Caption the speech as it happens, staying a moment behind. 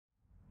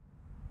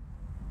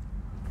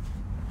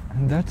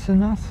And that's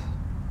enough.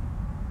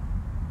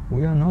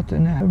 We are not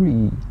in a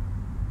hurry,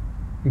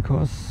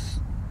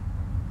 because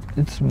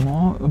it's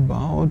more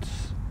about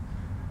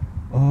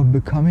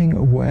becoming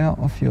aware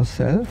of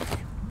yourself,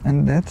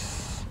 and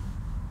that's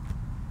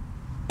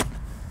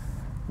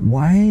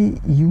why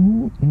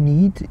you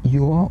need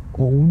your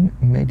own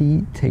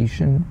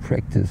meditation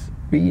practice.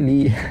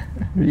 Really,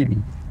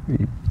 really,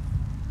 really.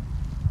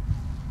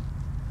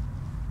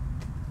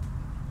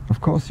 Of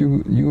course,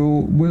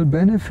 you will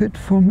benefit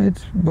from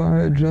it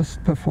by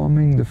just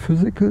performing the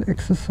physical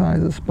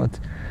exercises, but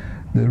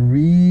the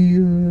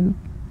real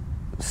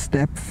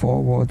step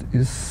forward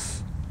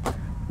is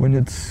when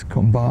it's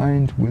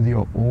combined with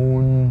your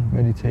own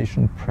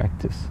meditation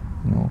practice,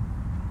 you know.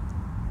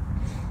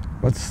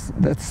 But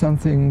that's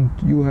something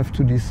you have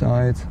to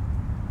decide,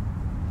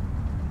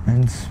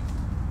 and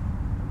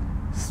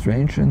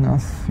strange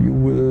enough, you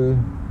will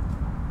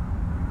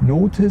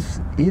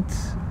notice it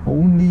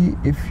only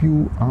if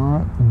you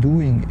are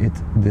doing it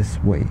this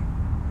way,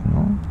 you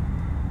know.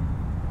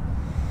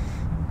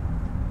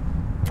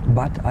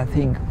 But I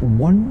think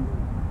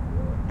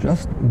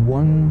just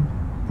one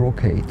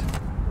brocade.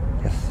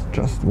 Yes,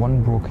 just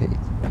one brocade.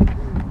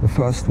 The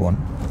first one,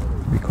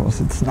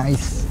 because it's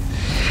nice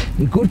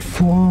and good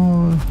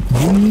for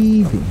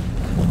breathing.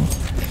 You know.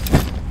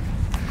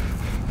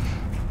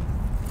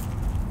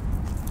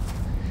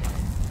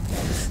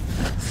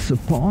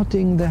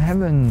 Supporting the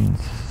heavens.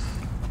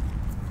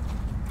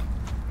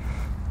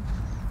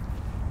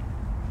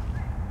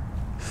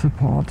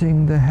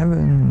 Supporting the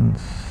heavens.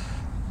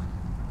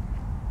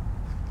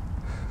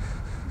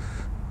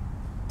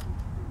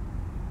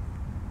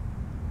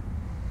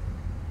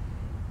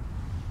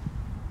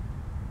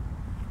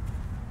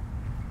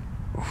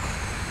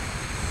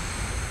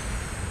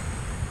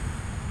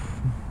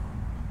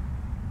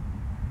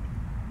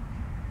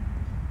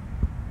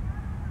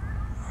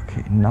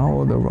 Okay,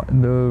 now the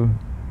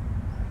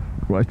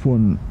right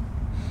one.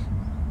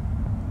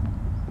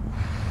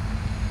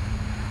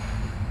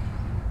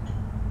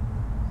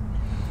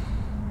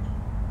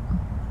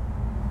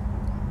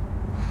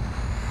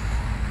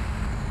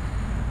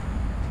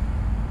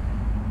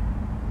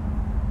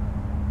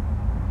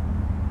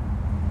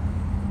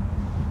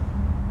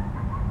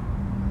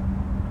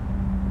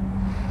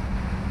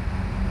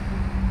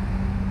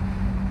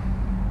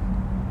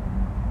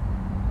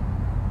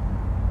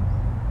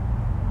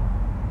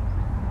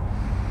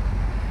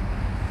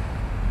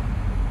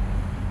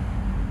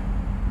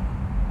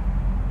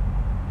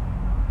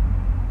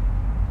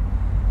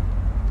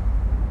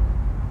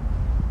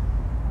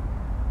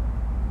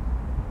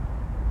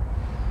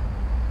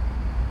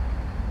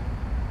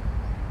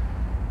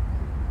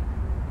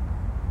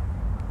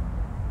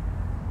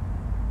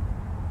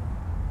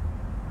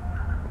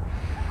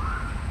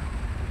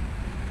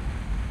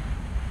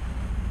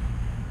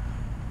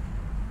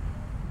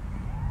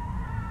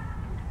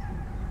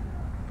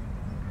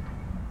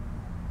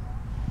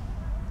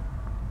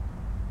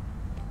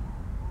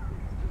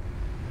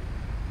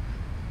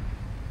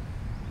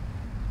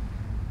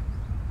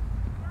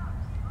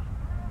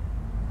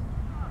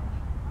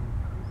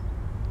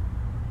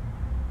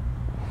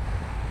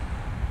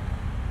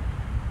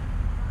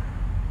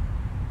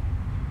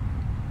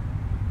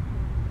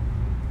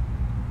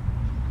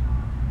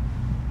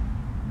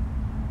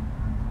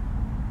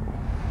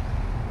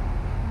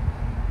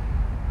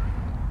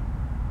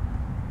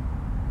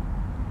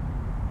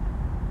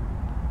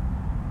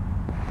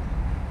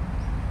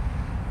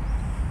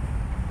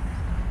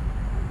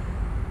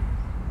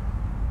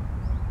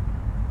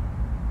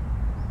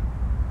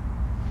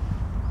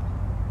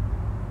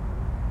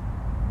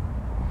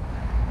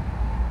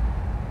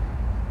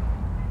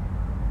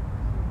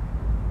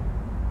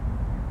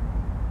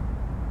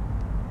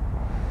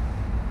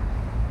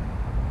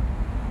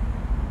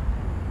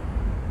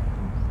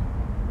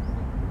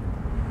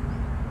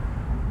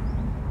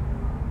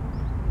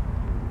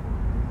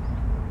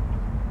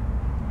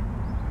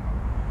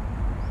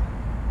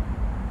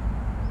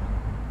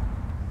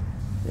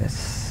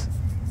 Yes.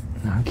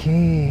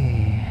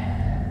 Okay.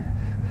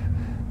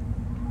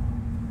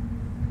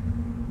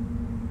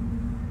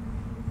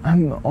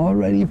 I'm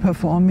already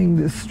performing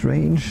this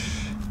strange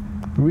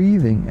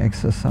breathing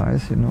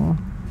exercise, you know.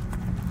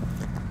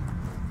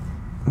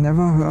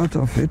 Never heard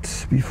of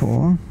it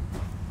before.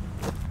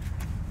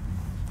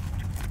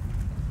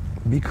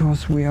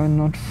 Because we are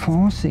not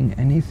forcing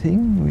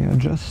anything, we are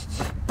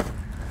just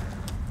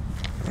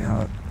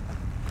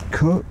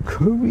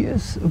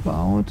curious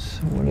about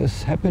what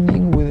is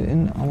happening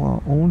within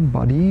our own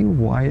body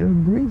while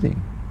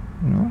breathing,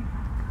 you know.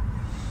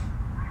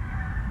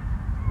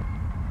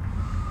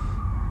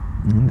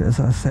 And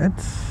as I said,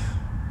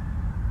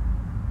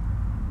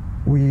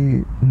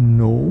 we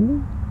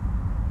know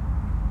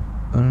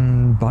a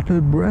bottle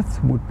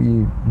breath would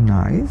be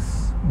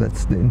nice,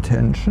 that's the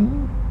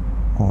intention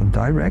or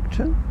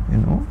direction, you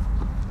know.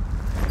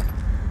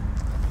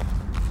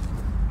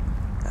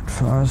 At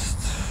first,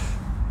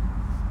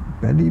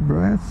 belly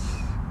breath,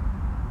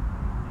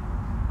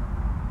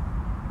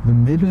 the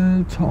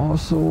middle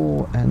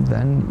torso and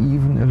then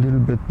even a little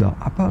bit the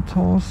upper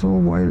torso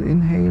while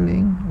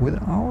inhaling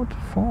without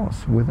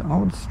force,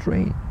 without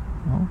strain.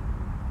 No?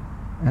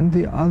 And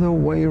the other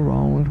way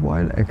around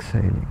while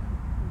exhaling.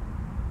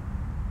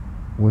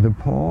 With a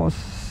pause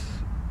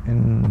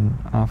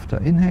after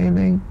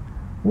inhaling,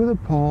 with a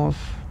pause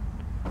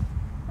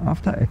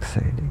after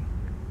exhaling.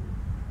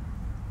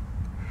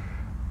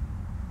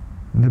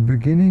 In the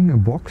beginning, a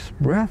box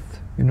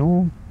breath, you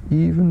know,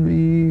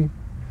 evenly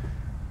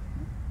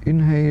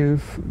inhale,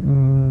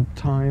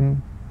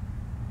 time,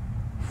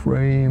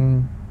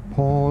 frame,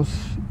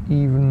 pause,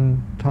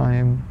 even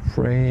time,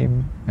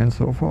 frame, and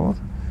so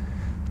forth.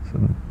 So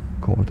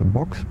called a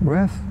box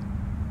breath.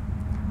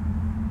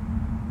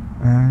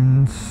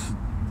 And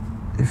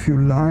if you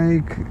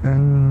like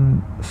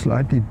a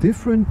slightly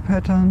different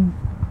pattern,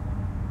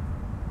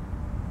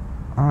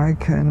 I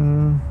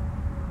can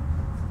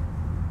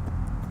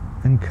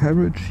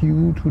encourage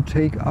you to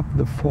take up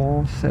the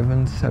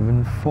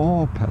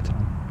 4-7-7-4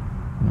 pattern,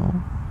 you know,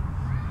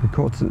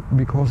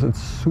 because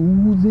it's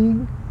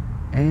soothing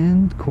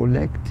and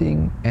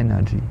collecting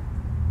energy,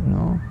 you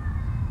know.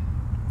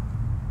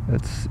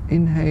 Let's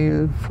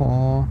inhale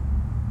 4,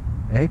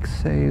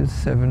 exhale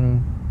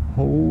 7,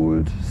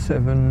 hold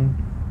 7,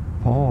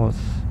 pause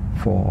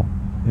 4,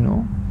 you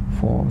know,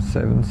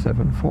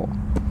 4-7-7-4.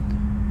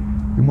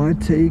 You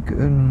might take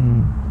a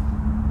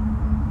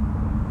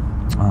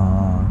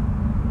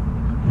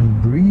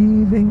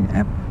breathing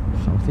app,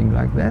 something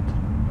like that.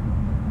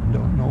 I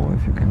don't know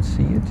if you can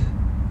see it.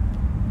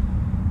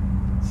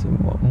 It's a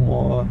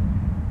more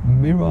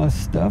mirror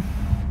stuff.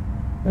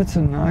 It's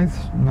a nice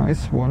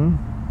one,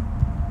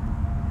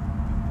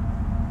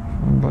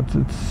 but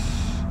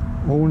it's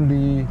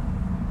only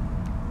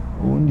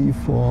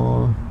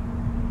for,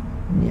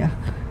 yeah,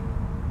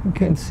 you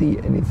can't see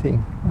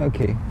anything.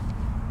 Okay,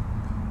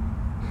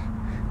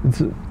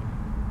 it's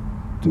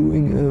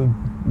doing a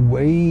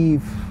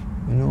wave,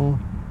 you know,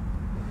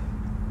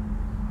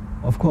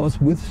 of course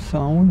with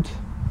sound.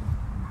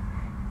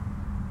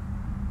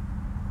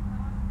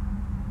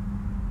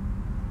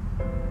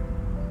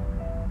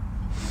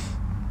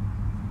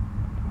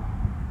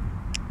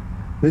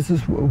 This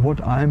is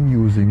what I'm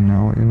using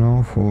now, you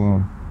know,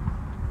 for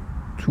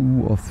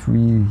 2 or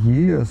 3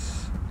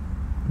 years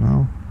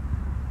now.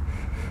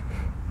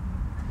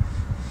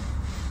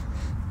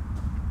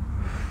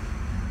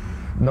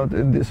 Not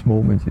in this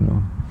moment, you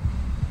know.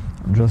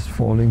 I'm just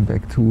falling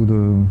back to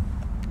the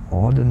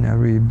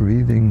ordinary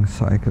breathing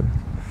cycle.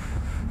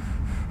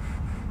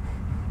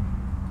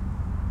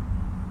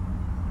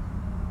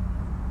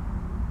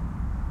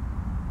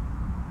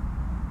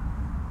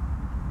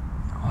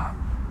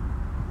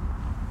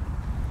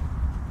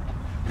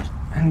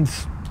 And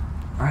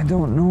I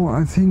don't know,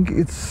 I think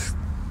it's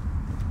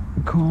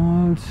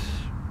called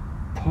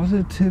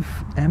positive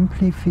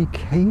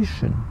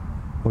amplification,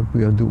 what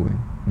we are doing,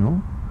 you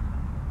know?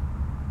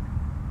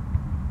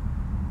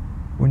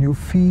 When you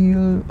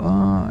feel,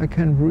 I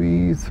can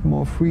breathe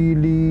more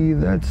freely,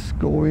 that's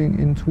going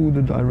into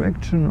the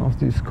direction of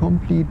this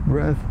complete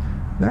breath,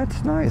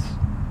 that's nice,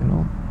 you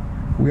know?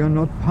 We are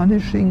not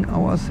punishing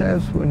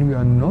ourselves when we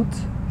are not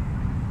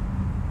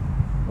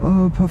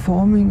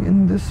performing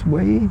in this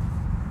way.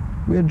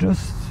 We are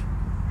just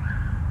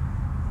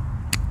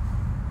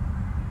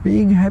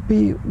being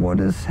happy what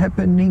is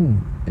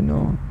happening, you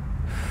know?